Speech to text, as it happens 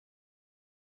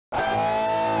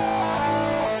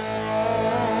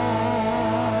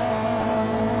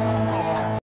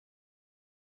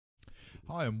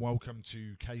Hi and welcome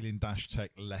to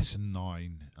Tech Lesson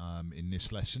 9. In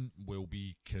this lesson we'll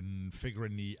be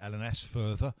configuring the LNS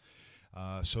further,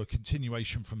 so a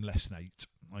continuation from Lesson 8,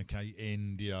 okay,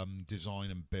 in the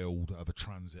design and build of a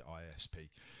transit ISP.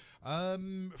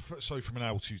 So from an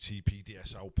L2TP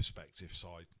DSL perspective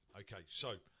side, okay,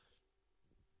 so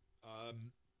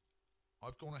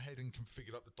I've gone ahead and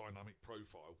configured up the dynamic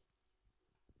profile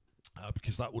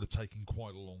because that would have taken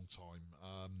quite a long time.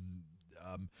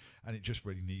 And it just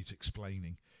really needs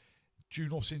explaining.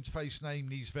 Junos interface name,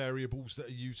 these variables that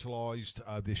are utilised,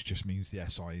 this just means the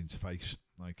SI interface.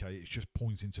 Okay, it's just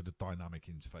pointing to the dynamic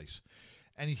interface.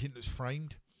 Anything that's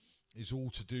framed is all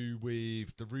to do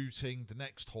with the routing, the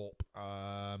next hop,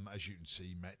 as you can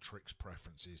see, metrics,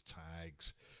 preferences,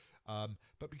 tags.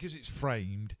 But because it's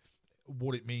framed,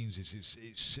 what it means is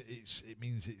it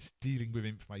means it's dealing with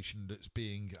information that's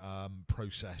being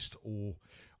processed or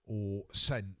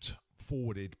sent,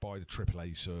 forwarded by the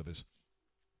AAA servers.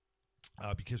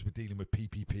 Because we're dealing with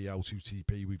PPP,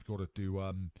 L2TP, we've got to do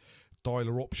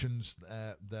dialer options.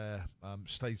 They're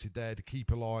stated there. To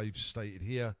keep alive, stated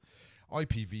here.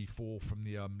 IPv4 from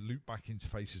the loopback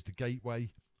interface is the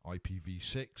gateway.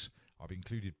 IPv6. I've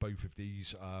included both of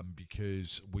these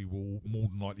because we will more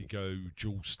than likely go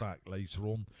dual stack later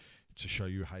on to show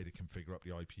you how to configure up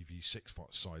the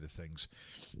IPv6 side of things.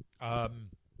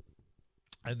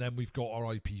 And then we've got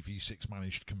our IPv6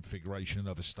 managed configuration and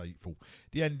other stateful.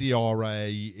 The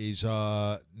NDRA is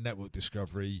network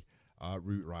discovery,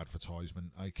 router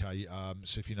advertisement. Okay,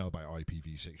 so if you know about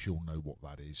IPv6, you'll know what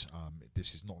that is.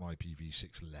 This is not an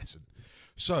IPv6 lesson.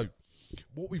 So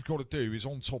what we've got to do is,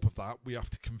 on top of that, we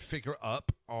have to configure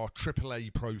up our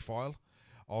AAA profile,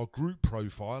 our group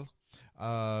profile,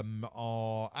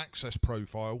 our access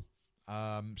profile,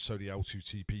 so the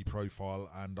L2TP profile,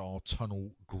 and our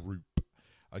tunnel group.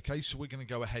 Okay, so we're going to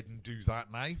go ahead and do that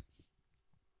now.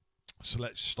 So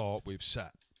let's start with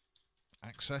set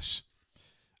access.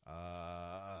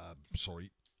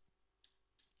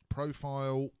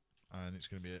 Profile, and it's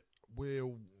going to be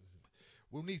we'll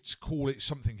need to call it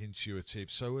something intuitive.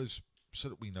 So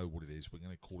that we know what it is, we're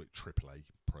going to call it AAA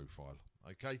profile.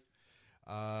 Okay,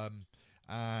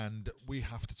 and we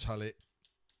have to tell it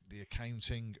the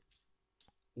accounting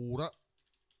order,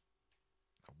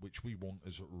 which we want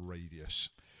as radius.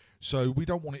 So we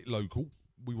don't want it local.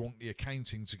 We want the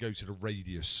accounting to go to the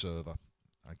radius server.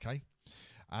 Okay,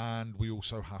 and we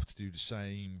also have to do the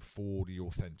same for the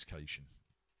authentication.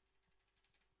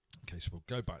 Okay, so we'll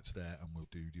go back to there and we'll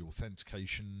do the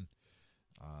authentication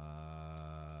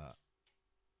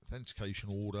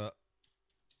order,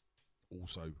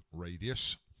 also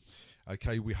radius.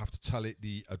 Okay, we have to tell it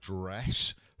the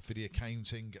address for the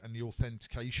accounting and the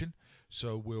authentication.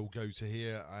 So we'll go to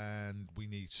here and we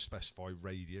need to specify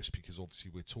radius because obviously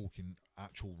we're talking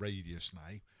actual radius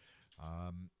now.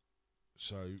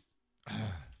 So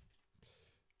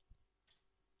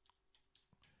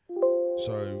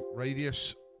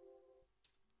radius,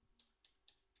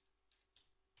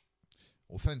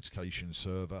 authentication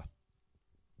server,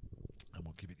 and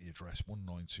we'll give it the address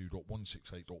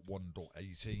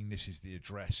 192.168.1.18. This is the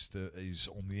address that is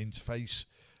on the interface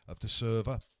of the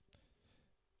server.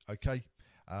 Okay,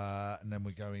 and then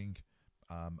we're going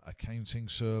accounting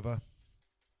server.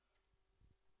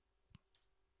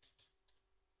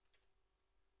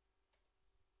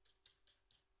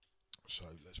 So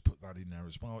let's put that in there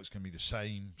as well. It's going to be the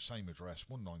same address,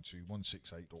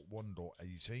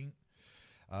 192.168.1.18.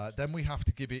 Then we have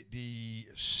to give it the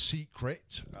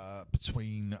secret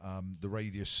between the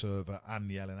radius server and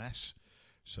the LNS.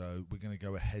 So we're going to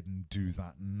go ahead and do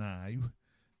that now.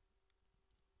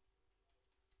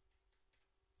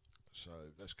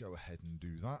 So let's go ahead and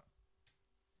do that.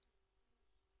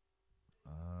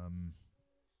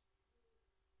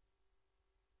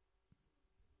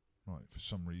 Right, for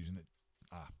some reason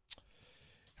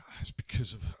it's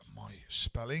because of my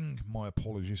spelling. My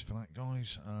apologies for that,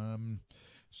 guys.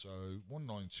 So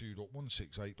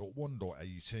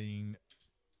 192.168.1.18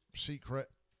 secret,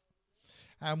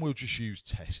 and we'll just use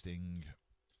testing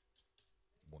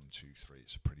 123.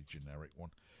 It's a pretty generic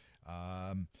one.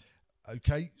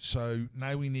 Okay, so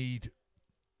now we need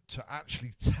to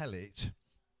actually tell it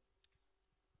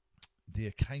the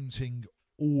accounting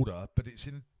order, but it's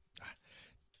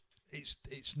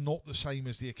not the same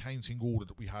as the accounting order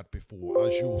that we had before.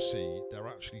 As you'll see, they're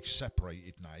actually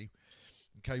separated now.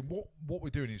 Okay, what we're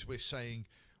doing is we're saying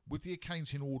with the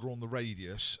accounting order on the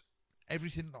radius,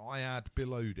 everything that I add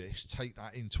below this, take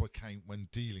that into account when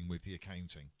dealing with the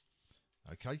accounting.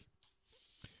 Okay,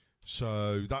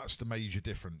 so that's the major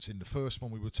difference. In the first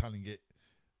one, we were telling it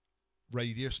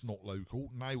radius, not local.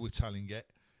 Now we're telling it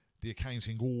the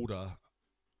accounting order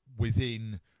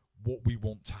within what we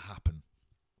want to happen.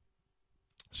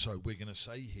 So we're going to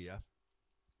say here,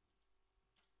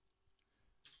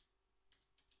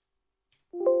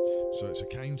 so it's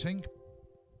accounting,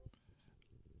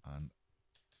 and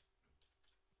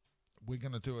we're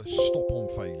going to do a stop on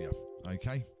failure,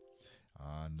 okay?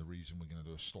 And the reason we're going to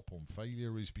do a stop on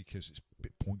failure is because it's a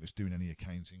bit pointless doing any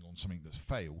accounting on something that's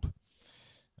failed,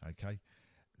 okay?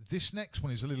 This next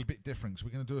one is a little bit different, so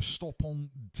we're going to do a stop on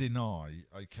deny,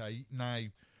 okay? Now,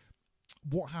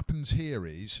 what happens here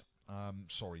is,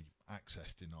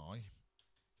 access deny.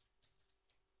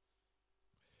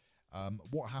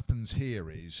 What happens here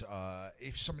is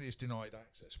if somebody is denied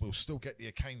access, we'll still get the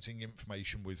accounting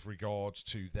information with regards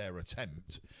to their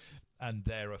attempt and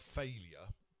their failure.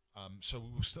 So we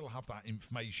will still have that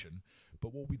information,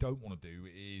 but what we don't want to do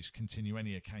is continue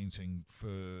any accounting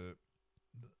for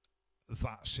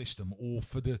that system, or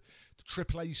for the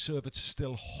AAA server to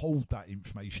still hold that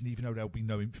information even though there'll be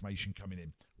no information coming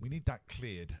in. We need that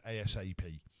cleared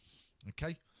ASAP.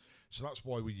 Okay, so that's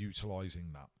why we're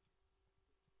utilizing that.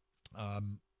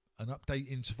 An update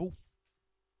interval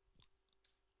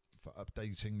for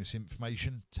updating this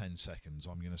information, 10 seconds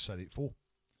I'm going to set it for.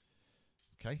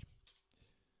 Okay,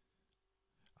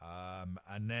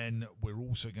 and then we're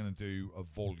also going to do a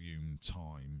volume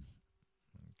time.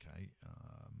 Okay,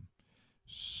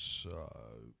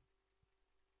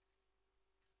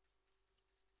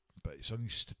 but it's only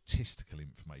statistical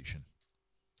information,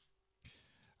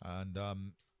 and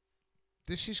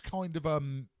this is kind of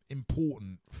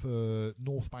important for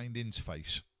northbound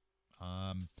interface,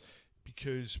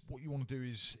 because what you want to do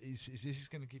is this is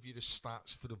going to give you the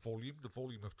stats for the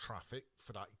volume of traffic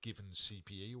for that given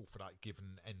CPE or for that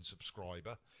given end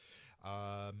subscriber,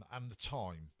 and the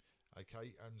time.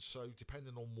 Okay, and so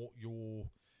depending on what your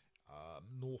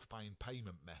northbound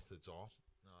payment methods are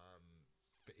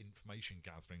for information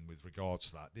gathering with regards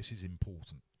to that, this is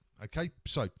important. Okay,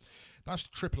 so that's the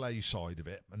AAA side of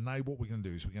it, and now what we're going to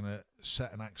do is we're going to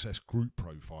set an access group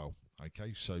profile.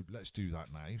 Okay, so let's do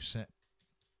that now. Set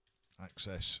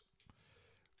access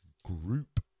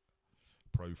group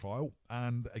profile,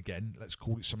 and again, let's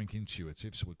call it something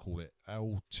intuitive, so we'll call it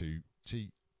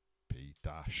L2TP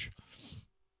dash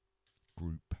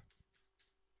group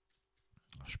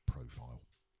dash profile.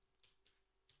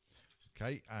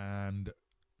 Okay, and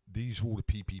these are all the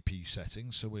PPP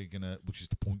settings, so we're gonna, which is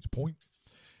the point to point.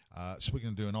 So we're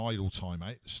going to do an idle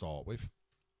timeout to start with,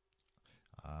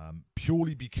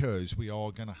 purely because we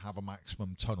are going to have a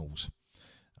maximum tunnels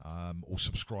or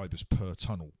subscribers per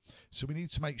tunnel. So we need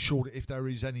to make sure that if there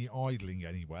is any idling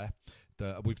anywhere,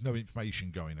 that with no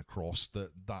information going across,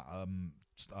 that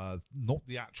not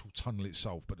the actual tunnel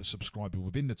itself, but the subscriber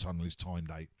within the tunnel is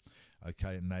timed out.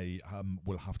 Okay, and they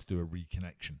will have to do a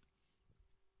reconnection.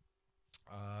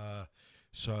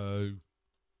 So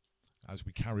as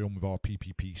we carry on with our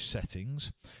PPP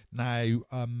settings, now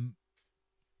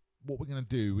what we're going to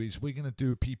do is we're going to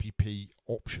do a PPP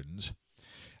options,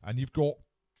 and you've got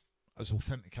as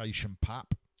authentication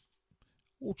PAP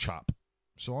or CHAP.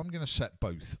 So I'm going to set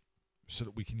both so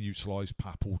that we can utilize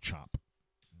PAP or CHAP.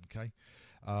 Okay.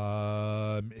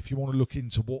 If you want to look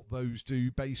into what those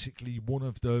do, basically one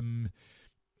of them,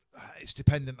 it's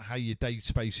dependent how your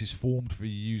database is formed for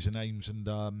your usernames and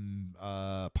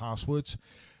passwords,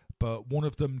 but one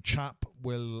of them, CHAP,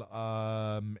 will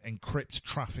encrypt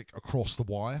traffic across the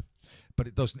wire, but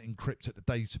it doesn't encrypt at the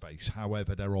database.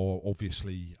 However, there are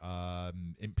obviously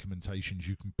implementations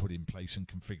you can put in place and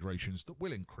configurations that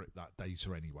will encrypt that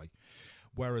data anyway.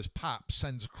 Whereas PAP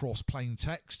sends across plain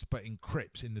text but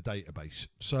encrypts in the database.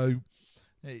 So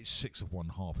it's 6 of one,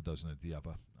 half a dozen of the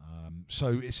other.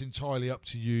 So it's entirely up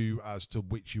to you as to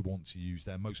which you want to use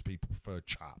there. Most people prefer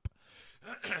CHAP.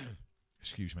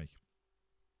 Excuse me.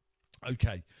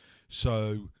 Okay,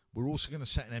 so we're also going to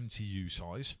set an MTU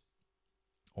size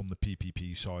on the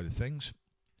PPP side of things.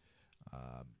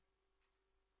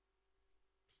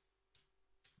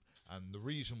 And the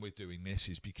reason we're doing this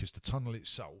is because the tunnel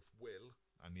itself will,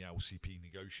 and the LCP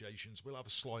negotiations will have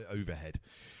a slight overhead.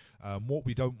 What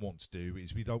we don't want to do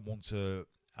is we don't want to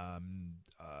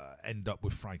end up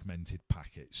with fragmented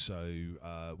packets. So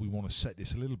we want to set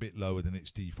this a little bit lower than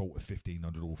its default of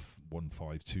 1500 or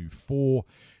 1524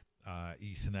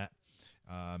 Ethernet,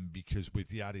 because with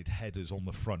the added headers on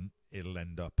the front, it'll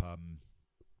end up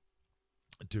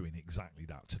doing exactly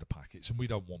that to the packets, and we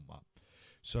don't want that.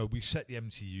 So we set the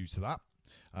MTU to that.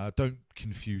 Don't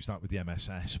confuse that with the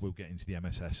MSS. We'll get into the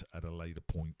MSS at a later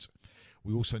point.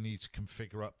 We also need to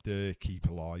configure up the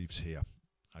keeper lives here.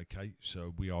 Okay,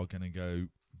 so we are going to go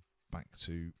back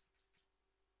to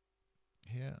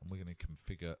here, and we're going to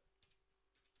configure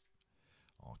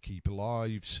our keeper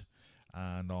lives,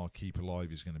 and our keeper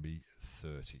live is going to be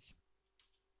 30.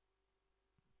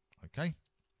 Okay.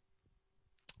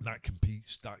 That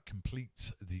completes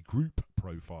the group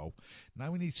profile.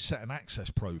 Now we need to set an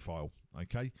access profile.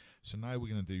 Okay, so now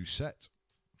we're going to do set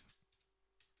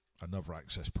another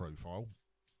access profile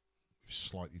with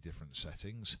slightly different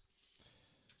settings,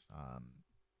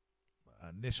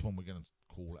 and this one we're going to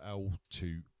call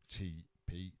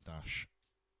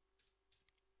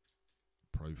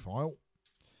L2TP-profile,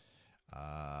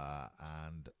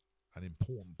 and an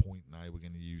important point now, we're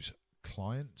going to use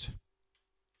client.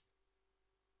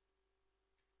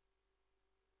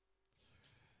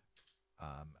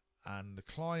 And the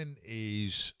client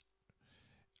is,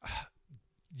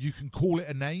 you can call it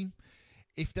a name.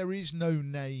 If there is no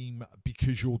name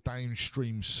because your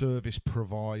downstream service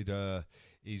provider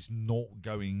is not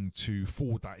going to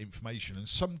forward that information, and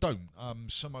some don't,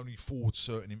 some only forward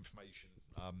certain information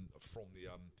from the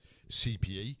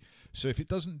CPE. So if it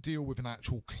doesn't deal with an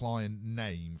actual client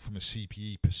name from a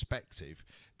CPE perspective,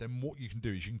 then what you can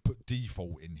do is you can put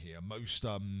default in here. Most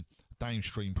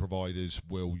downstream providers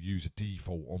will use a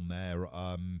default on their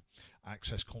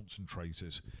access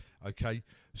concentrators. Okay,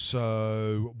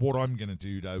 so what I'm going to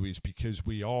do though is, because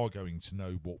we are going to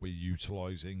know what we're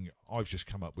utilizing, I've just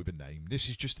come up with a name. This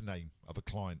is just a name of a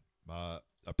client, a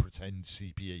pretend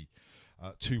CPE,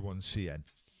 21CN.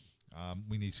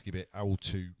 We need to give it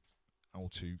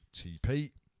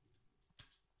L2TP,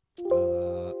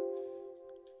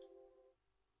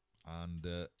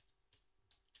 and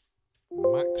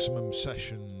maximum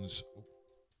sessions.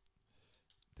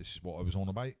 This is what I was on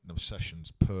about, the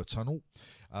sessions per tunnel.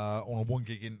 On a 1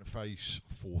 gig interface,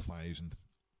 4,000.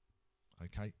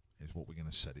 Okay, is what we're going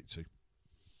to set it to.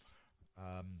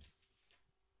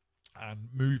 And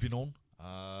moving on,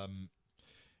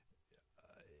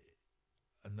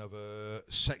 another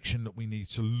section that we need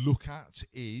to look at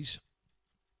is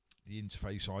the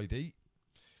interface ID,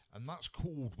 and that's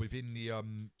called within the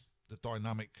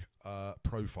dynamic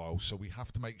profile, so we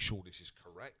have to make sure this is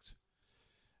correct.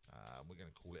 We're going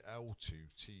to call it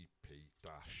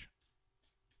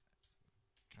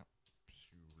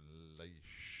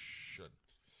L2TP-capsulation.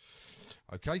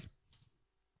 Okay,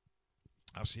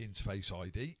 that's the interface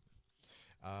ID.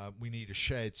 We need a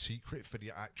shared secret for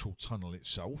the actual tunnel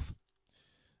itself.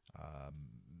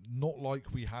 Not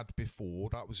like we had before.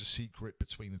 That was a secret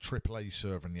between the AAA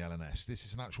server and the LNS. This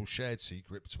is an actual shared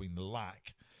secret between the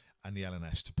LAC and the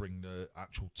LNS to bring the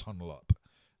actual tunnel up.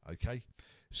 Okay,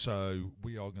 so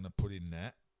we are going to put in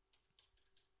there,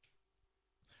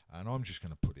 and I'm just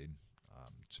going to put in,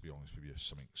 to be honest with you,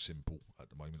 something simple at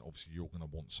the moment. Obviously you're going to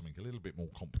want something a little bit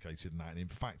more complicated than that, and in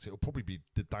fact it'll probably be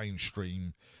the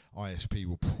downstream ISP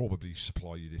will probably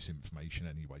supply you this information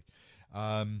anyway.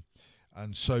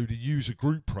 And so the user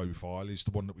group profile is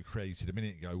the one that we created a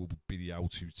minute ago, will be the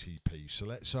L2TP. So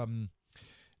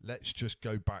let's just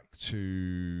go back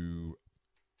to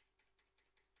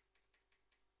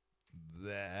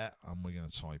there, and we're going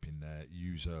to type in there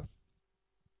user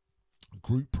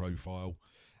group profile,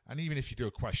 and even if you do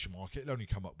a question mark, it'll only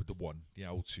come up with the one, the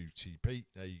L2TP.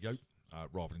 There you go,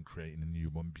 rather than creating a new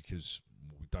one, because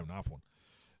we don't have one,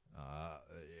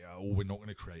 or we're not going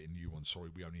to create a new one. Sorry,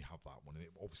 we only have that one, and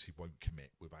it obviously won't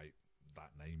commit without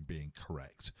that name being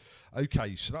correct.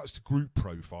 Okay, so that's the group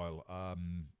profile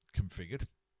configured.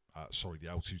 Sorry, the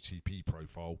L2TP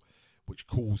profile, which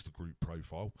calls the group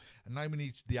profile, and now we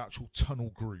need the actual tunnel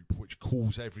group, which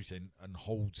calls everything and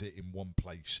holds it in one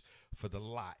place for the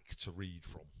LAC to read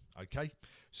from. Okay,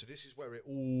 so this is where it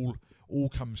all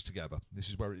comes together. This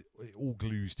is where it all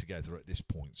glues together at this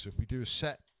point. So if we do a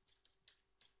set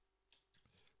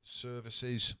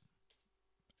services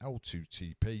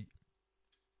L2TP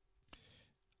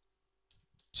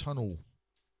tunnel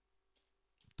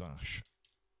dash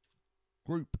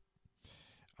group,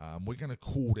 we're going to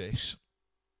call this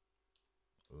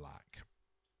LAC.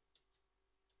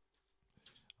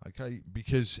 Okay,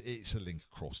 because it's a link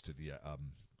across to the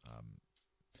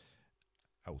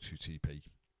L2TP.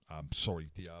 Sorry,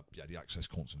 the access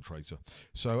concentrator.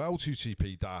 So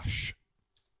L2TP dash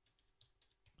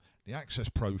the access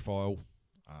profile.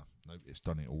 No, it's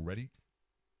done it already.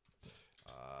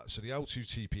 So the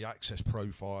L2TP access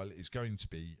profile is going to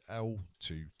be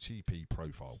L2TP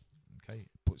profile. Okay,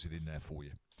 puts it in there for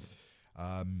you.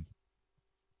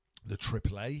 The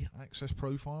AAA access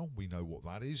profile, we know what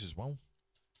that is as well.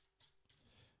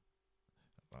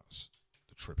 That's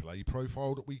the AAA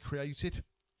profile that we created.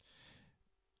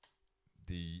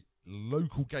 The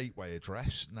local gateway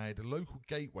address. Now, the local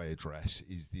gateway address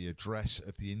is the address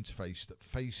of the interface that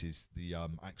faces the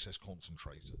access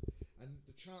concentrator. And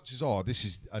the chances are this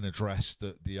is an address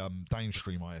that the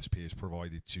downstream ISP has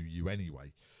provided to you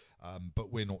anyway,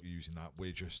 but we're not using that.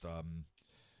 We're just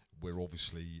we're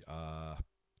obviously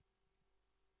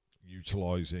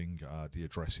utilizing the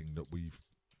addressing that we've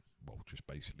just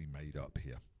basically made up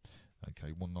here.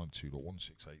 Okay,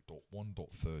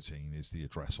 192.168.1.13 is the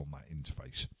address on that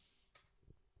interface.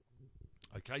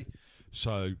 Okay,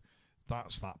 so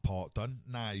that's that part done.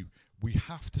 Now we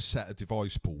have to set a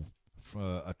device pool.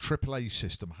 For a AAA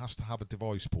system has to have a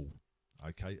device pool,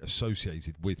 okay,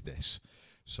 associated with this.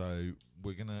 So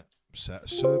we're going to set a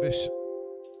service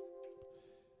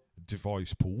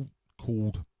device pool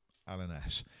called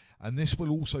LNS, and this will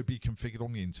also be configured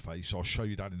on the interface. I'll show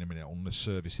you that in a minute on the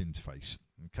service interface.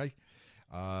 Okay,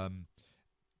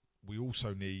 we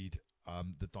also need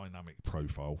the dynamic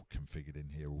profile configured in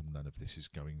here, or none of this is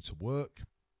going to work.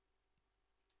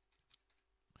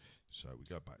 So we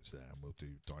go back to there and we'll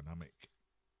do dynamic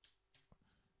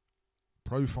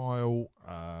profile,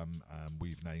 and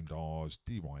we've named ours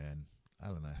DYN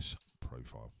LNS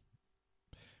profile.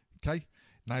 Okay,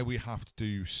 now we have to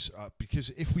do,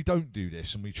 because if we don't do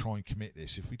this and we try and commit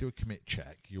this, if we do a commit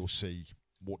check, you'll see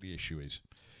what the issue is.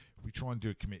 If we try and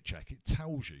do a commit check, it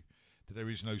tells you that there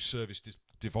is no service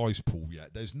device pool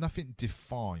yet. There's nothing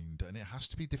defined, and it has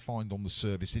to be defined on the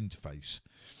service interface.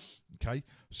 Okay,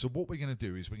 so what we're going to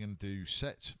do is we're going to do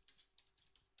set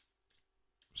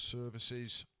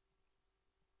services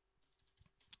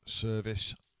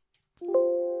service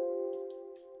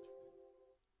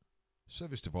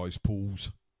device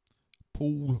pools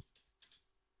pool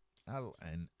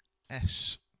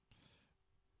LNS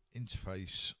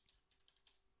interface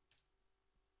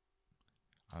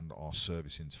and our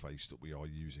service interface that we are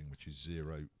using, which is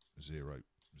 000.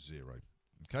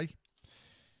 Okay.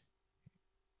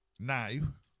 Now,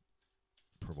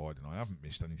 providing I haven't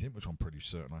missed anything, which I'm pretty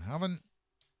certain I haven't,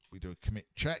 we do a commit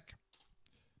check.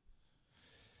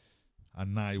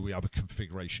 And now we have a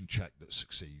configuration check that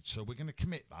succeeds. So we're going to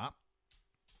commit that.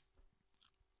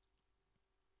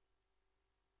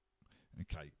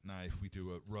 Okay, now if we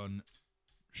do a run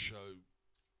show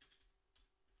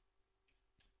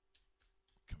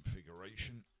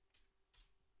configuration.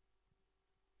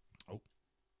 Oh,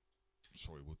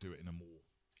 sorry, we'll do it in a more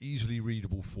easily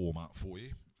readable format for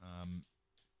you.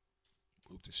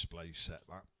 We'll display set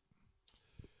that.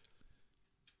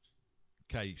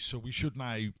 Okay, so we should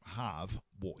now have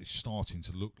what is starting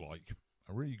to look like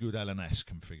a really good LNS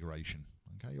configuration.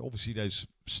 Okay, obviously there's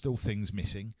still things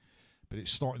missing, but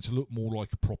it's starting to look more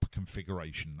like a proper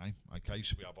configuration now. Okay,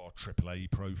 so we have our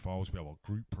AAA profiles, we have our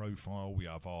group profile, we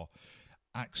have our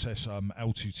access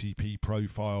L2TP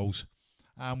profiles,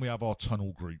 and we have our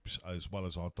tunnel groups as well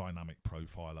as our dynamic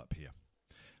profile up here.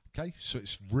 Okay, so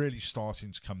it's really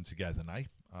starting to come together now,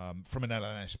 from an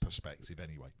LNS perspective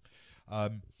anyway.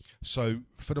 So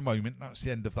for the moment, that's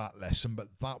the end of that lesson, but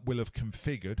that will have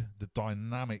configured the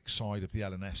dynamic side of the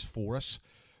LNS for us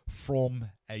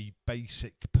from a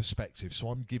basic perspective. So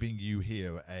I'm giving you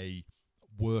here a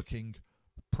working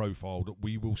profile that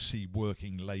we will see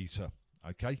working later.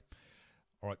 Okay.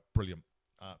 All right. Brilliant.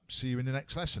 See you in the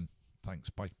next lesson. Thanks.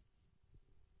 Bye.